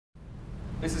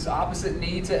This is opposite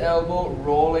knee to elbow,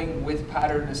 rolling with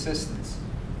pattern assistance.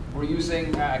 We're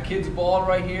using a kid's ball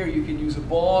right here. You can use a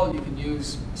ball, you can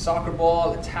use a soccer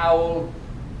ball, a towel,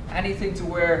 anything to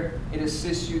where it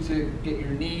assists you to get your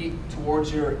knee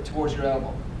towards your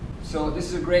elbow. So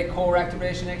this is a great core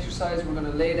activation exercise. We're going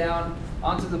to lay down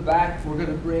onto the back. We're going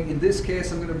to bring, in this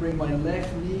case, I'm going to bring my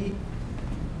left knee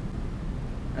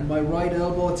and my right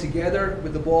elbow together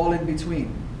with the ball in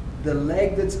between. The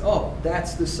leg that's up,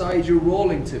 that's the side you're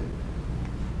rolling to.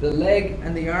 The leg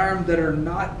and the arm that are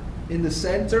not in the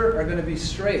center are going to be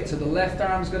straight. So the left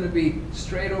arm is going to be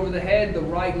straight over the head, the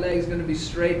right leg is going to be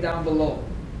straight down below.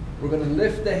 We're going to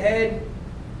lift the head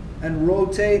and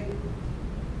rotate.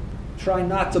 Try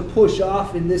not to push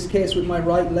off, in this case with my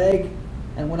right leg.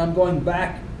 And when I'm going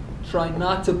back, try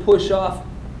not to push off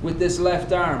with this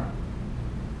left arm.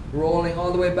 Rolling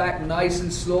all the way back nice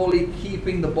and slowly,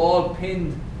 keeping the ball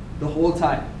pinned the whole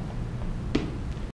time.